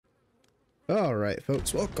Alright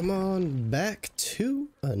folks, welcome on back to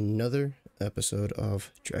another episode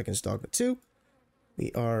of Dragon's Dogma 2.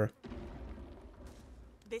 We are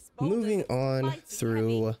moving on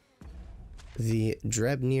through the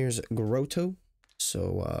Drabnir's Grotto.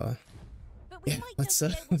 So yeah, let's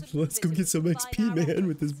go get some XP, man,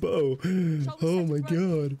 with this bow. Oh my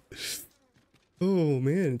god. Oh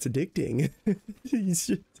man, it's addicting.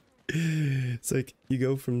 It's like you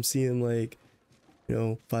go from seeing like, you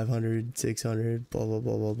know, 500, 600, blah, blah,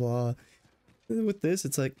 blah, blah, blah. And with this,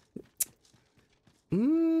 it's like,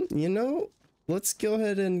 you know, let's go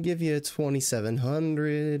ahead and give you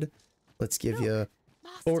 2,700. Let's give you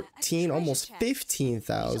 14, almost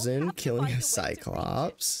 15,000, killing a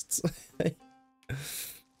Cyclops. It's like,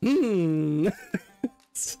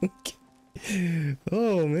 It's like,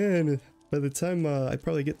 oh man, by the time I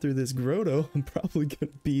probably get through this Grotto, I'm probably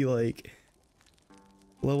gonna be like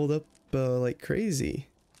leveled up like crazy.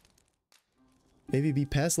 Maybe be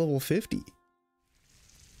past level 50.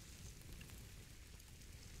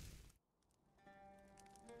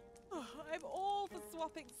 Oh, I'm all for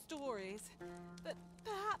swapping stories, but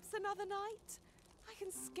perhaps another night? I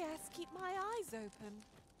can scarce keep my eyes open.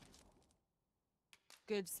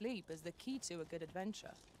 Good sleep is the key to a good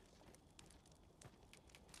adventure.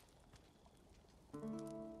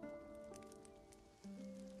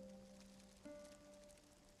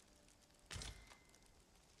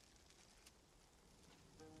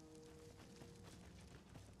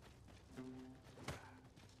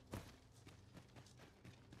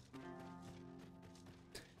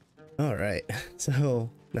 Alright, so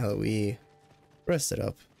now that we rested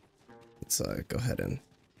up, let's go ahead and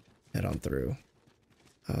head on through.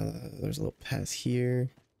 There's a little path here.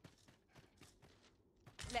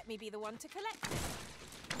 Let me be the one to collect it.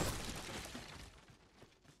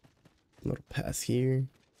 Little path here.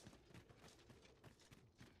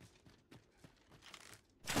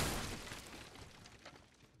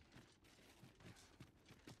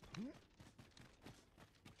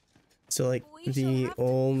 So like the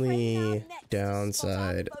only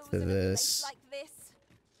downside to this,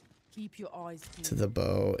 Keep your eyes to the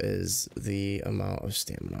bow, is the amount of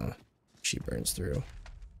stamina she burns through.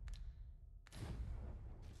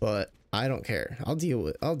 But I don't care. I'll deal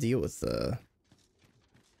with the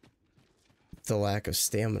lack of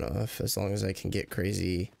stamina as long as I can get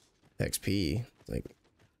crazy XP. Like,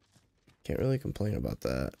 can't really complain about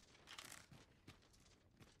that.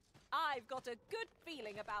 I've got a good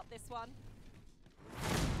feeling about this one.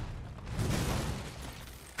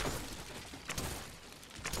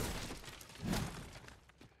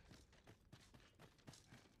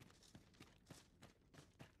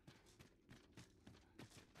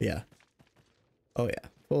 Yeah. Oh yeah.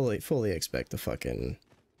 Fully expect a fucking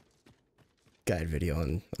guide video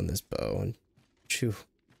on this bow and chew.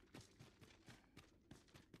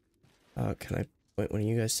 Can I point one of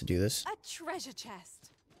you guys to do this? A treasure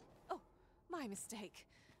chest. Oh, my mistake.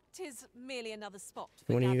 'Tis merely another spot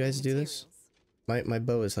for One of you guys do gathering this? My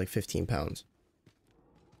bow is like 15 pounds.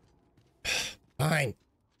 Fine.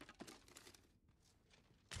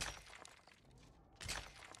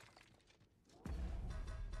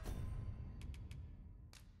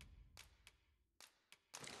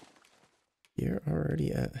 You're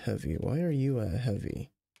already at heavy. Why are you at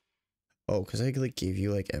heavy? Oh, because I like gave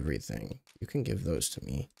you like everything. You can give those to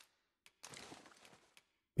me.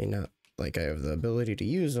 I mean, not like I have the ability to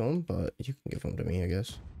use them, but you can give them to me, I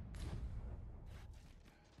guess.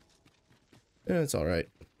 Yeah, it's alright.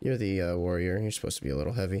 You're the warrior. You're supposed to be a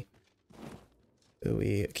little heavy. Do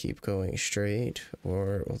we keep going straight?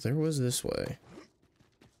 Or, well, there was this way.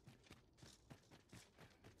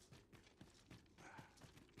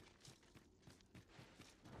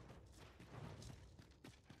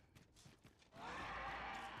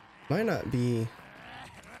 Might not be.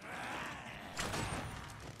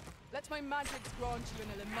 Let my magic grant you an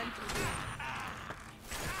elemental wound.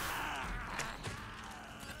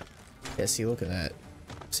 Yeah, see, look at that.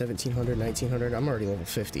 1,700, 1,900. I'm already level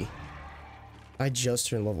 50. I just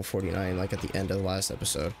turned level 49, like at the end of the last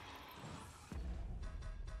episode.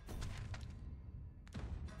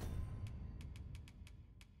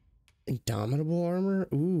 Indomitable armor?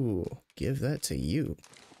 Ooh, give that to you.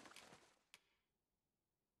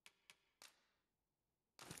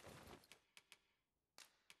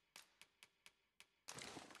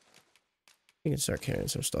 You can start carrying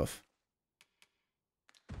some stuff.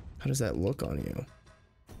 How does that look on you?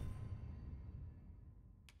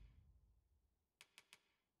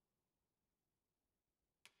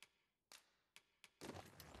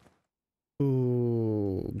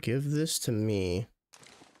 Ooh, give this to me.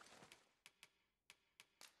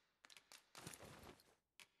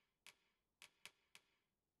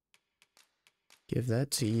 Give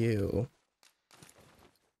that to you.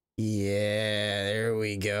 Yeah, there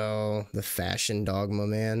we go. The fashion Dogma,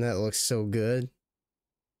 man. That looks so good.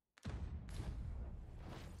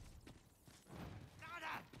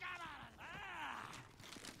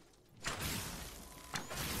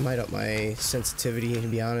 Might up my sensitivity, to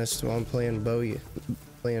be honest, while I'm playing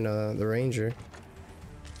the Ranger.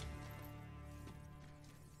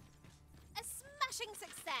 A smashing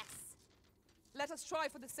success! Let us try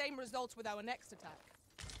for the same results with our next attack.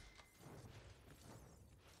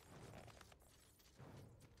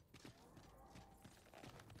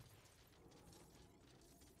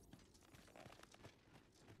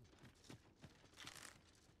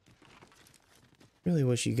 Really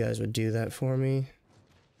wish you guys would do that for me.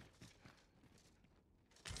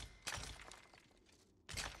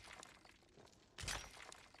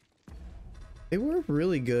 They were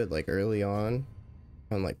really good like early on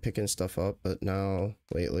like picking stuff up, but now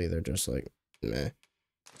lately they're just like meh.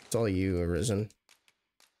 It's all you, Arisen.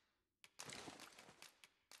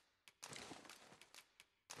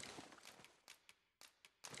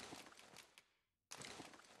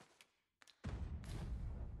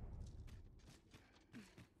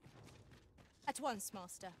 At once,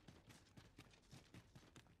 Master.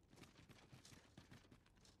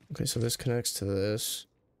 Okay, so this connects to this.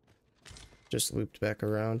 Just looped back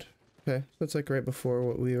around. Okay, so it's like right before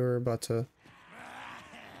what we were about to...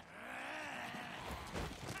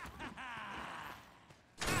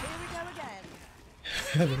 Here we go again.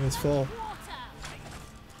 Everyone's fall.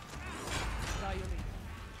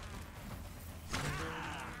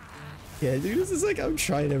 Yeah, dude, this is like I'm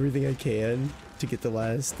trying everything I can to get the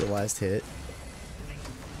last hit.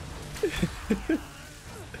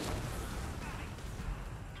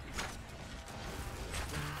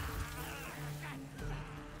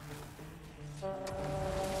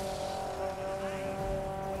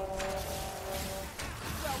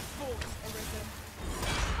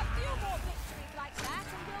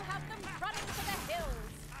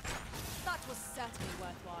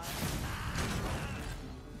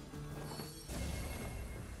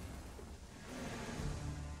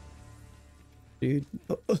 Dude.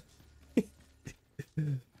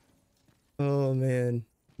 Oh man.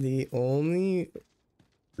 The only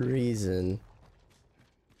reason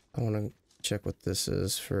I want to check what this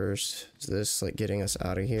is first. Is this like getting us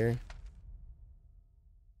out of here?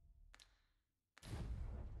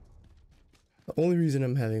 The only reason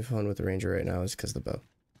I'm having fun with the Ranger right now is because of the bow.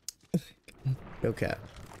 No cap.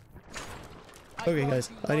 Okay guys,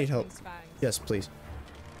 I need help. Yes, please.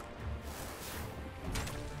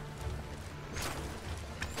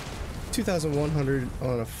 $2,100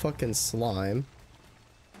 on a fucking slime.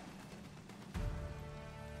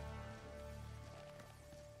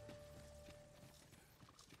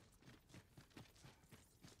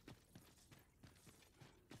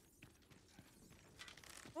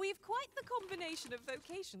 We've quite the combination of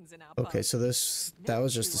vocations in our Okay, pub. so that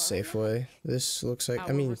was just a safe way. This looks like,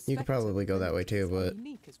 I mean, you could probably go that way too, but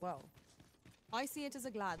unique as well. I see it as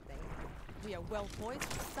a glad thing. We are well poised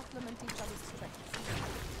to supplement each other's strengths.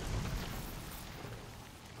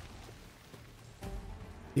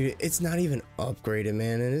 dude, it's not even upgraded,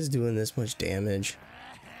 man, and it's doing this much damage.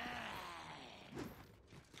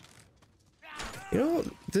 You know,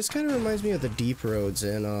 this kind of reminds me of the deep roads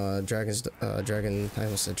in I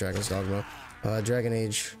almost said Dragon's Dogma. Dragon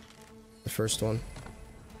Age, the first one.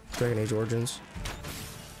 Dragon Age Origins.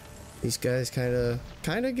 These guys kind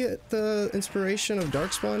of get the inspiration of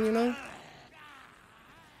Darkspawn, you know?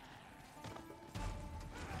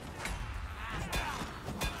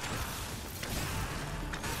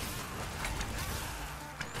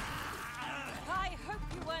 I hope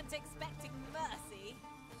you weren't expecting mercy.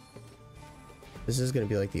 This is gonna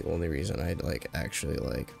be like the only reason I'd like actually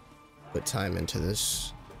like put time into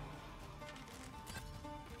this.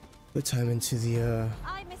 Put time into the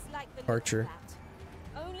I mislike the Archer.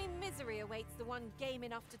 that. Only misery awaits the one game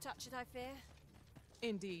enough to touch it, I fear.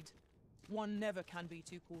 Indeed. One never can be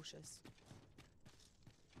too cautious.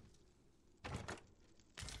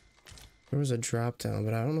 There was a drop down,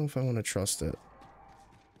 but I don't know if I want to trust it.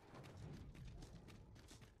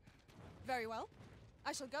 Very well.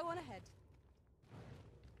 I shall go on ahead.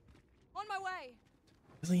 On my way.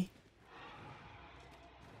 Really?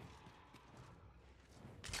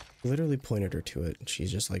 Literally pointed her to it, and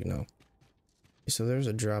she's just like, no. So there's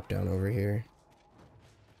a drop down over here.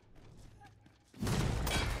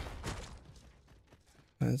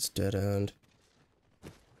 That's dead end.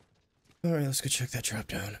 Alright, let's go check that drop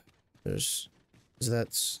down. That's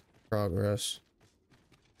progress.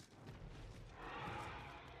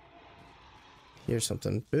 Here's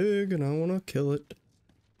something big, and I want to kill it.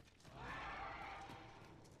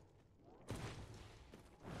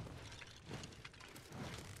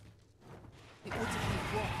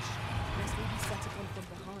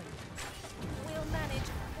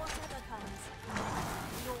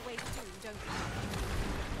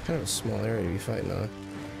 Kind of a small area to be fighting on.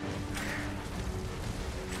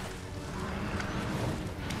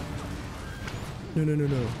 No, no, no,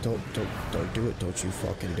 no. Don't do it. Don't you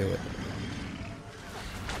fucking do it.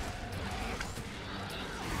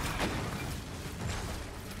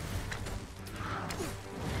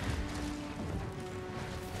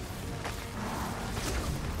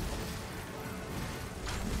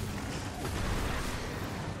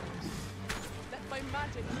 Let my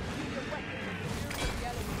magic be your weapon of fury of the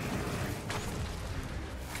elements.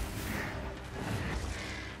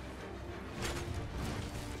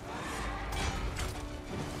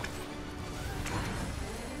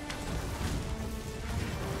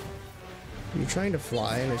 You're trying to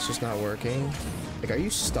fly and it's just not working. Like, are you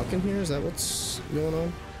stuck in here? Is that what's going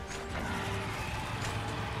on?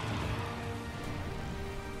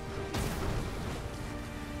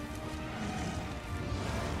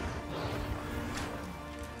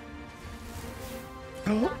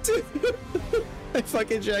 Oh, dude. I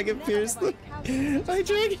fucking dragon pierced the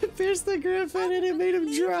griffin and it made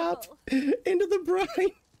him drop into the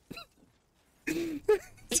brine.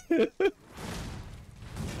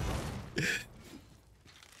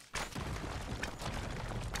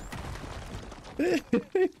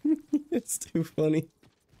 It's too funny.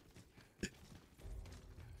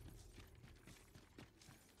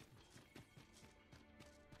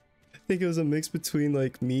 I think it was a mix between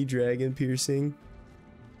like me dragon piercing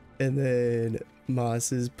and then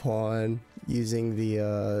Moss's pawn using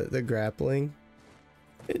the grappling.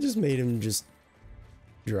 It just made him just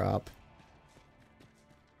drop.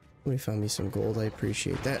 Let me find me some gold. I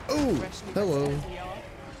appreciate that. Oh, hello.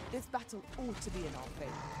 This battle ought to be in our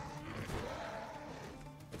favor.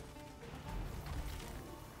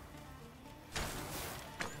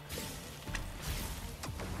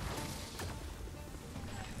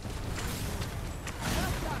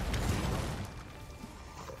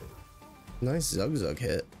 Nice Zug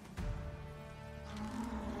hit.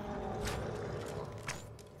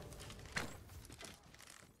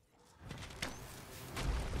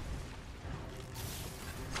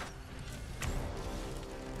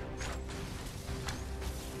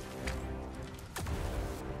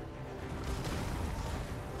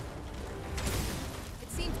 It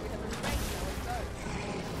seems we have a race now.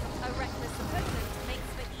 A reckless opponent makes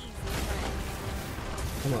for easy prey.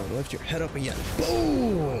 Come on, lift your head up again.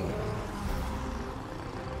 Boom!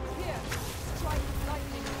 Here, strike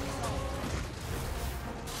lightning in the soul.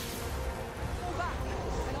 Fall back,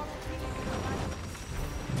 and I will heal you with my magic.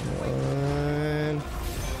 One.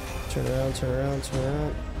 Turn around, turn around, turn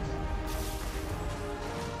around.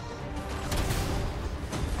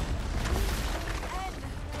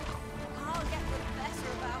 I'll get the better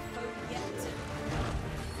of our foe yet.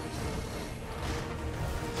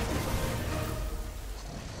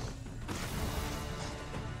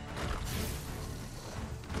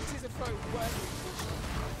 It is a foe worthy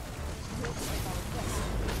of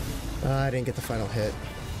I didn't get the final hit.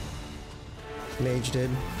 Mage did.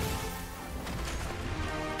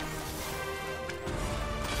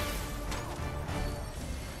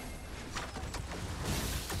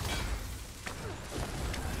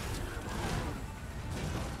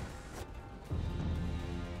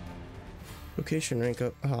 Vocation rank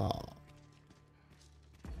up. Oh.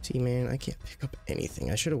 See, man, I can't pick up anything.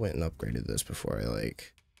 I should have went and upgraded this before I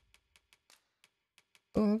like.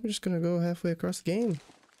 Oh, I'm just gonna go halfway across the game.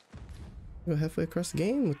 Go halfway across the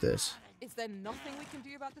game with this. Is there nothing we can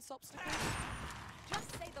do about this obstacle?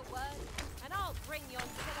 Just say the word, and I'll bring your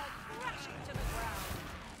killer crashing to the ground.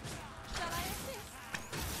 Shall I assist?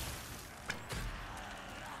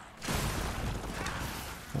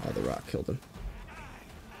 Oh, the rock killed him.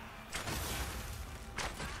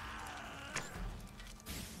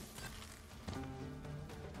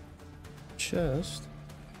 Chest.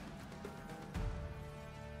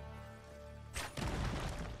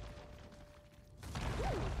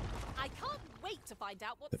 I can't wait to find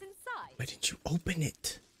out what's inside. Why didn't you open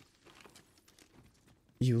it?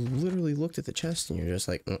 You literally looked at the chest and you're just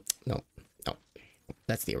like, no, no,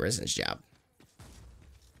 that's the Arisen's job.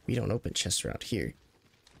 We don't open chests around here.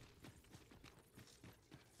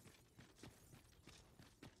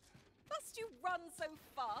 Must you run so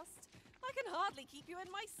fast? I can hardly keep you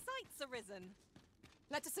in my sights, Arisen.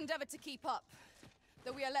 Let us endeavor to keep up,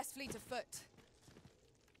 though we are less fleet of foot.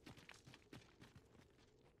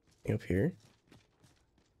 Up here.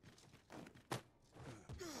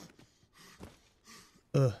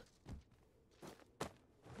 Ugh.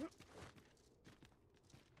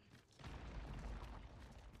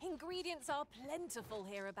 Ingredients are plentiful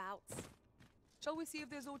hereabouts. Shall we see if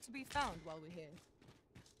there's aught to be found while we're here?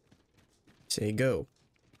 Say go.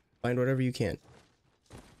 Find whatever you can.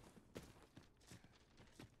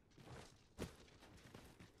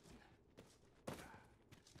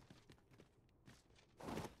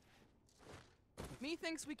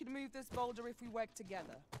 remove this boulder if we work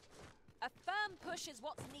together. A firm push is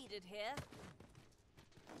what's needed here.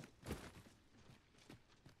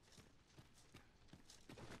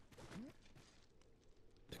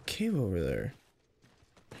 The cave over there.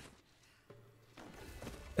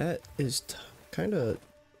 That is kind of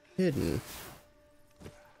hidden.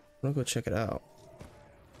 I'm gonna go check it out.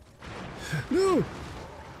 No!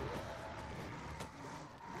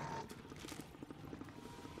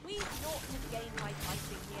 We've naught to gain by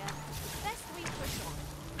fighting here. Best we push on.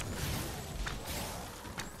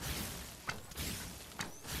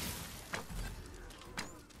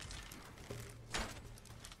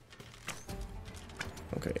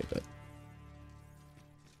 Okay, that.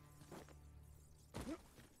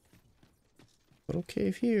 Little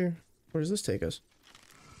cave here. Where does this take us?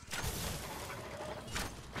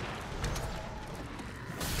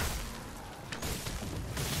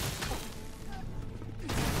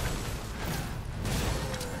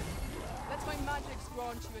 Let my magic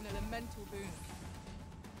grant you an elemental boon.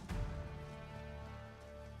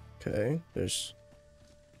 Okay, there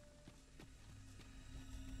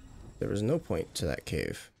was no point to that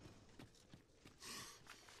cave.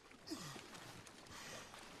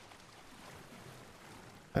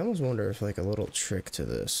 I almost wonder if like a little trick to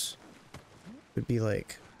this would be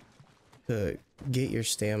like to get your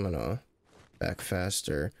stamina back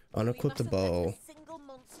faster, unequip the bow,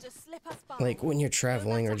 like when you're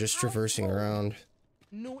traveling or just traversing around,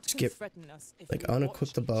 skip, like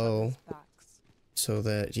unequip the bow so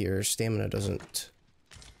that your stamina doesn't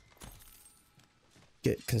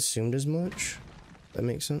get consumed as much. That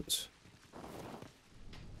makes sense.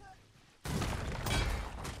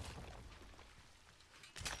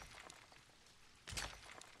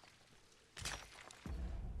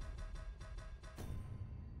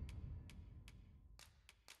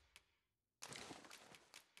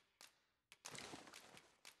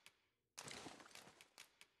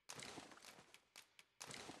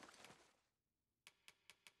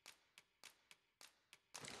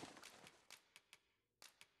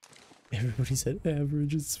 Everybody said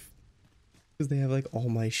average is because they have like all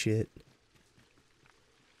my shit.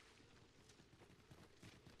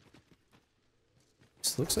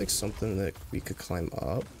 This looks like something that we could climb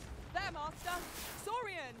up. There, Master!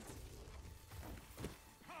 Saurian!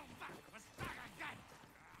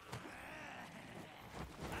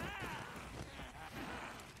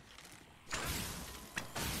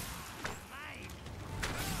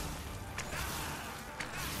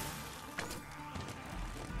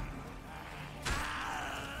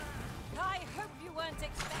 I hope you weren't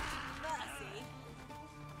expecting mercy.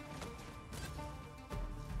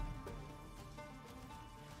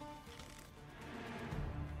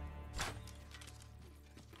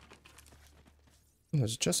 Oh,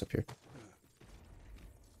 there's a chest up here.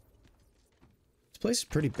 This place is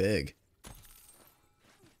pretty big.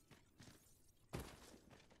 I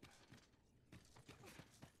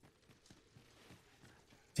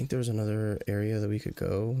think there was another area that we could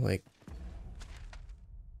go, like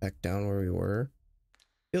back down where we were.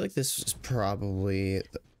 I feel like this is probably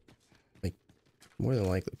like more than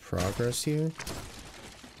likely progress here.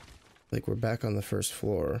 Like we're back on the first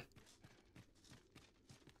floor.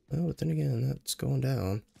 Oh, but then again, that's going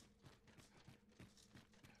down.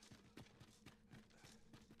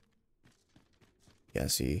 Yeah,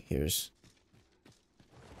 see, here's...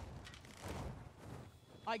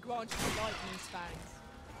 I grant you lightning's fangs.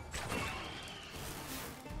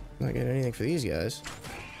 Not getting anything for these guys.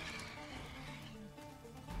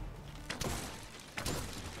 It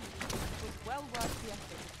was well worth the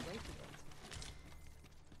effort of breaking it.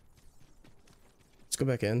 Let's go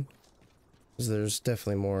back in. 'Cause there's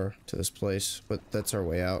definitely more to this place, but that's our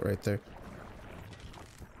way out right there.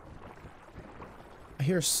 I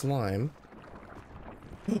hear slime.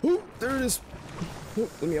 Oh, there it is! Oh,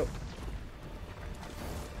 let me out.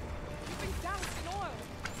 You've been doused in oil!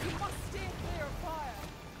 You must steer clear of fire!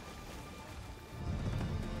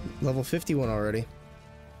 Level 51 already.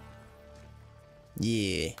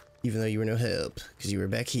 Yeah, even though you were no help, because you were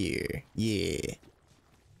back here. Yeah.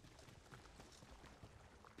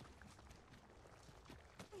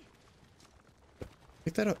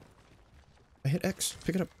 Pick that up. I hit X.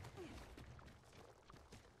 Pick it up.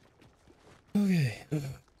 Okay.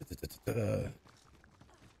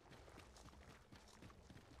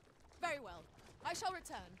 Very well. I shall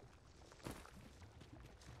return.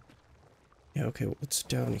 Yeah, okay, what's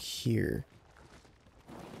down here?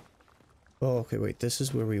 Oh, okay, wait, this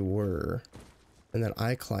is where we were. And then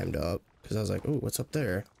I climbed up, because I was like, oh, what's up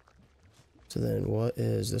there? So then what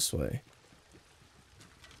is this way?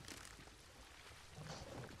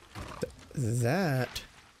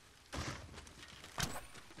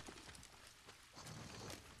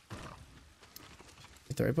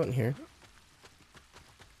 Hit the right button here.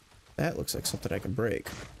 That looks like something I can break.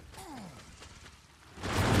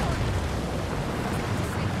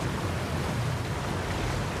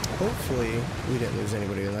 Hopefully, we didn't lose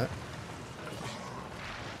anybody in that.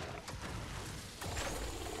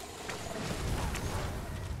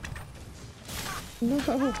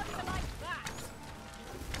 No!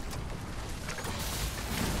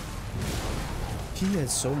 He had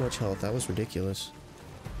so much health, that was ridiculous.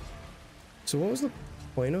 So what was the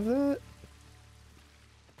point of that?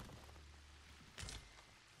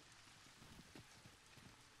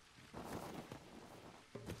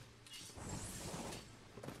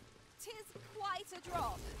 Tis quite a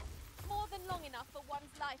drop. More than long enough for one's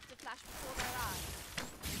life to flash before their eyes.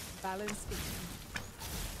 Balance is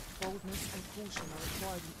key. Boldness and caution are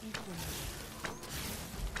required in equal measure.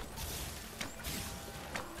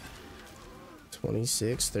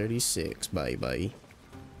 2636, bye bye.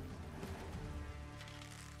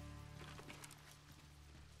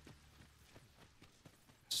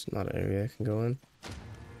 It's not an area I can go in.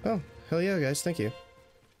 Oh, hell yeah, guys, thank you.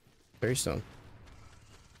 Berry stone.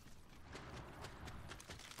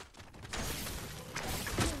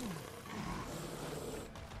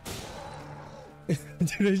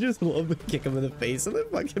 Dude, I just love to kick him in the face and then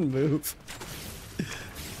fucking move.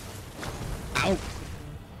 Ow!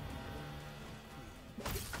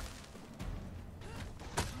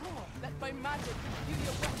 Let my magic give you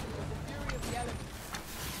a weapon with the fury of the elements.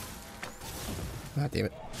 Ah, damn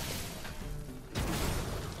it.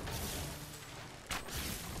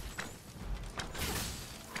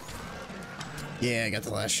 Yeah, I got the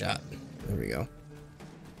last shot. There we go.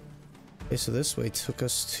 Okay, so this way took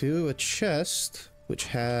us to a chest, which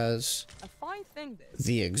has A fine thing this.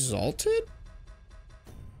 the Exalted?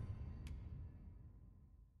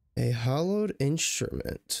 A hollowed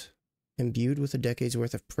instrument. Imbued with a decade's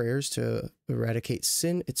worth of prayers to eradicate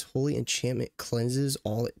sin, its holy enchantment cleanses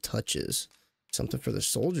all it touches. Something for the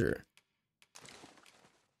soldier.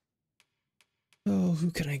 Oh, who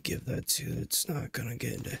can I give that to? It's not gonna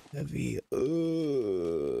get into heavy.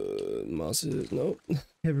 Mosses. Nope.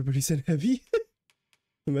 Everybody said heavy.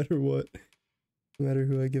 No matter what. No matter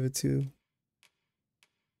who I give it to.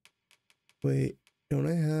 Wait, didn't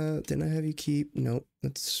I have you keep? Nope,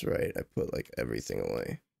 that's right. I put like everything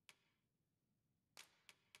away.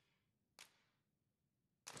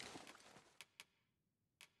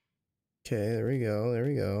 Okay, there we go. There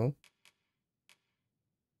we go.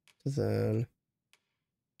 So then.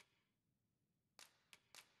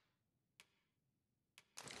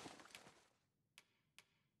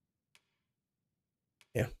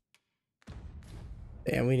 Yeah.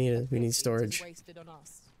 Damn, we need storage. Wasted on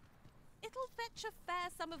us. It'll fetch a fair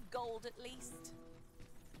sum of gold at least.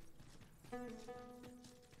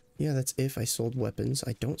 Yeah, that's if I sold weapons.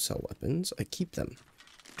 I don't sell weapons. I keep them.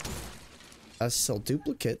 I sell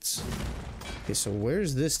duplicates. Okay, so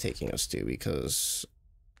where's this taking us to? Because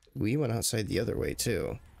we went outside the other way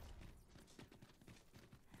too.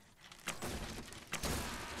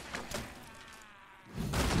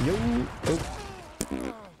 Yo! Oh.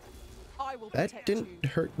 I will That protect didn't you.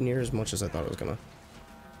 hurt near as much as I thought it was gonna.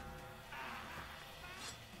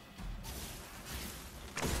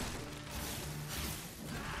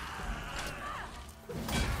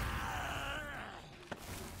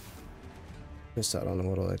 Missed out on a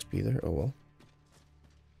little XP there. Oh well.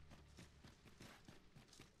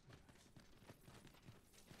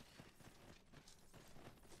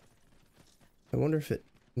 I wonder if it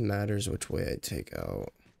matters which way I take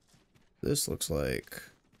out. This looks like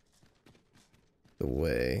the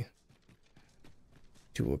way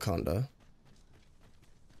to Wakanda.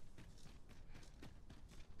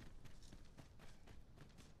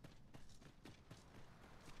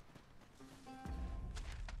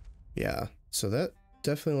 Yeah, so that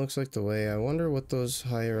definitely looks like the way. I wonder what those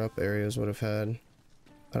higher up areas would have had.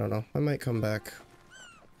 I don't know. I might come back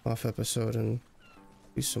off episode and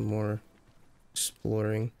do some more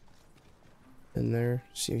exploring in there.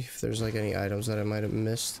 See if there's like any items that I might have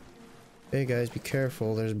missed. Hey guys, be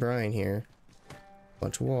careful. There's brine here.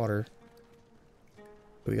 Bunch of water.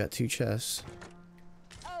 We got 2 chests.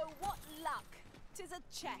 Oh, what luck! 'Tis a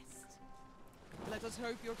chest. Let us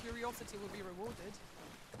hope your curiosity will be rewarded.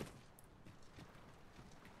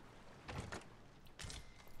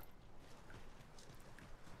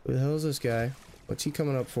 Who the hell is this guy? What's he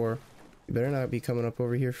coming up for? You better not be coming up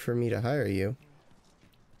over here for me to hire you.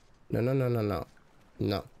 No, no, no, no, no.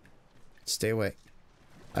 No. Stay away.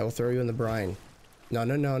 I will throw you in the brine. No,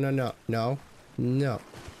 no, no, no, no. No. No.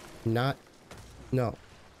 Not. No.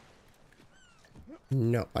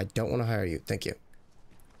 No, I don't want to hire you. Thank you.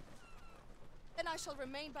 Then I shall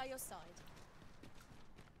remain by your side.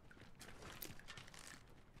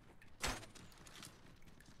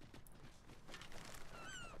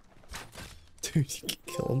 Dude, you can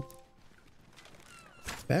kill him.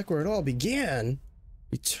 Back where it all began.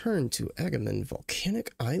 Return to Agamemnon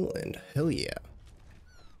Volcanic Island. Hell yeah.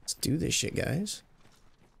 Let's do this shit, guys.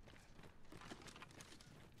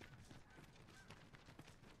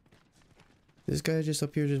 This guy just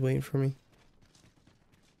up here just waiting for me.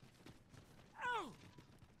 Oh!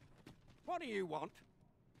 What do you want?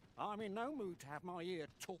 I'm in no mood to have my ear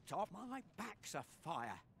talked off. My back's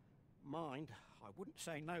afire. Mind, I wouldn't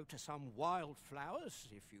say no to some wildflowers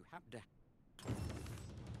if you have to.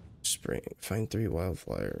 Spring. Find 3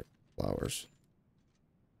 wildflower flowers.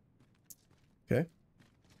 Okay.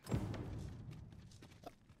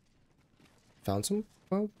 Found some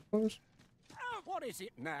wildflowers? Oh, what is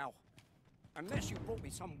it now? Unless you brought me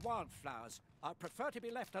some wildflowers, I prefer to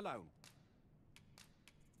be left alone.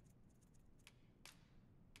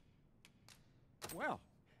 Well,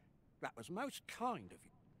 that was most kind of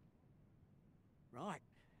you. Right,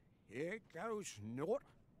 here goes naught.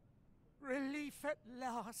 Relief at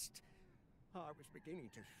last. I was beginning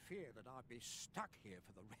to fear that I'd be stuck here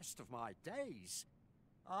for the rest of my days.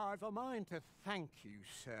 I've a mind to thank you,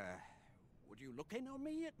 sir. Would you look in on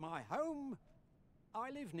me at my home?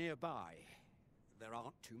 I live nearby. There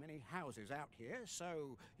aren't too many houses out here,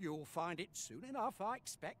 so you'll find it soon enough, I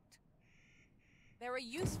expect. There are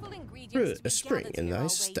useful ingredients to be A spring gathered in here, thy I'll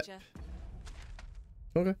step. wager.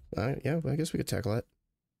 Okay. Alright, yeah, I guess we could tackle that.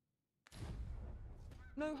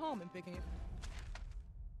 No harm in picking it.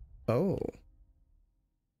 Oh.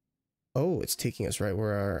 Oh, it's taking us right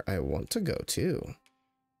where I want to go, too.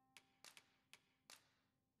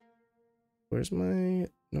 Where's my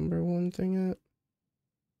 #1 thing at?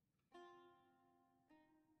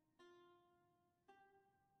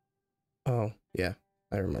 Oh, yeah.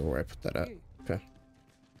 I remember where I put that at. Okay.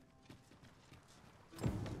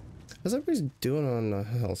 How's everybody doing on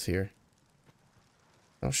health here?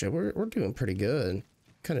 Oh shit, we're doing pretty good.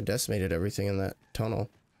 Kind of decimated everything in that tunnel.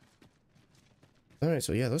 Alright,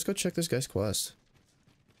 so yeah, let's go check this guy's quest.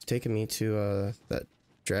 It's taking me to that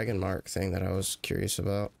dragon mark thing that I was curious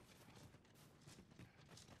about.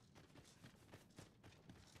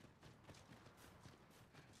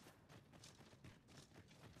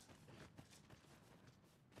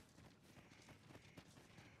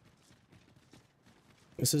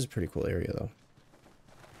 This is a pretty cool area, though.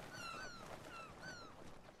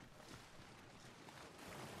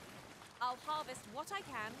 I'll harvest what I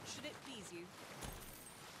can, should it please you.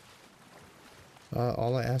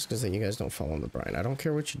 All I ask is that you guys don't fall in the brine. I don't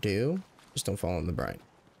care what you do, just don't fall in the brine.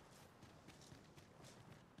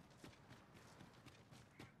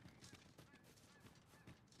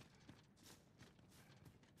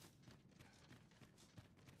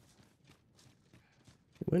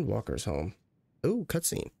 Windwalker's home. Ooh,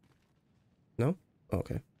 cutscene. No? Oh,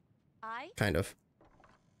 okay. Kind of.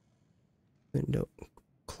 No.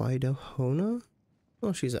 Clydahona?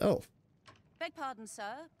 Oh, she's an elf. Beg pardon,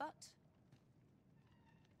 sir, but...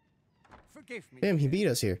 Forgive me. Damn, he beat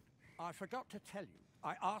us here. I forgot to tell you.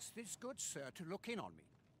 I asked this good sir to look in on me.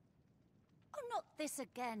 Oh, not this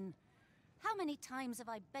again. How many times have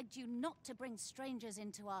I begged you not to bring strangers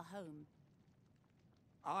into our home?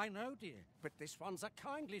 I know, dear, but this one's a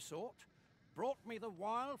kindly sort. Brought me the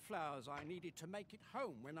wildflowers I needed to make it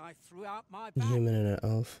home when I threw out my bag. Human and an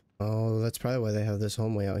elf. Oh, that's probably why they have this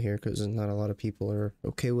home way out here, because not a lot of people are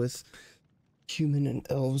okay with human and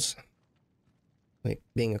elves. Like,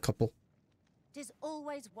 being a couple. 'Tis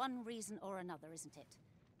always one reason or another, isn't it?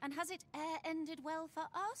 And has it e'er ended well for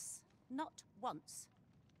us? Not once.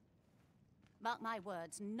 Mark my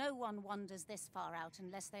words, no one wanders this far out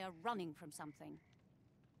unless they are running from something.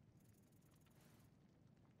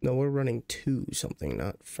 No, we're running to something,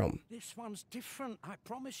 not from. This one's different, I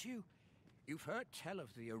promise you. You've heard tell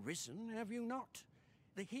of the Arisen, have you not?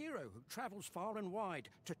 The hero who travels far and wide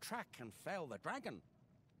to track and fell the dragon.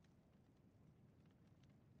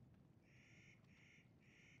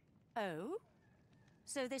 Oh?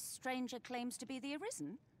 So this stranger claims to be the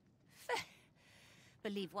Arisen?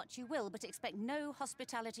 Believe what you will, but expect no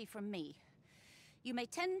hospitality from me. You may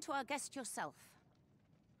tend to our guest yourself.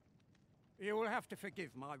 You will have to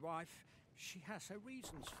forgive my wife. She has her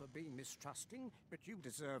reasons for being mistrusting, but you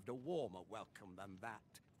deserved a warmer welcome than that.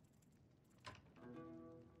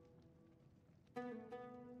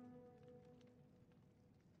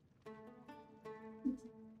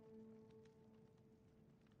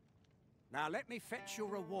 Now let me fetch your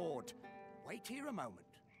reward. Wait here a moment.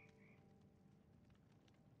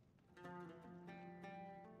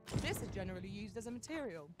 This is generally used as a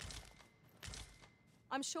material.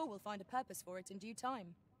 I'm sure we'll find a purpose for it in due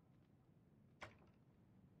time.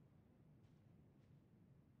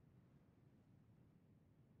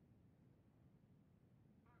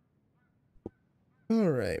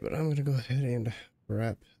 Alright, but I'm gonna go ahead and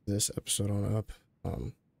wrap this episode on up.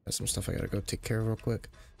 Got some stuff I gotta go take care of real quick.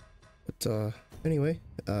 But anyway,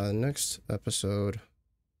 next episode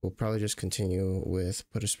we'll probably just continue with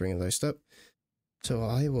Put a Spring in Thy Step. So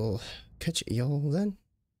I will catch y'all then.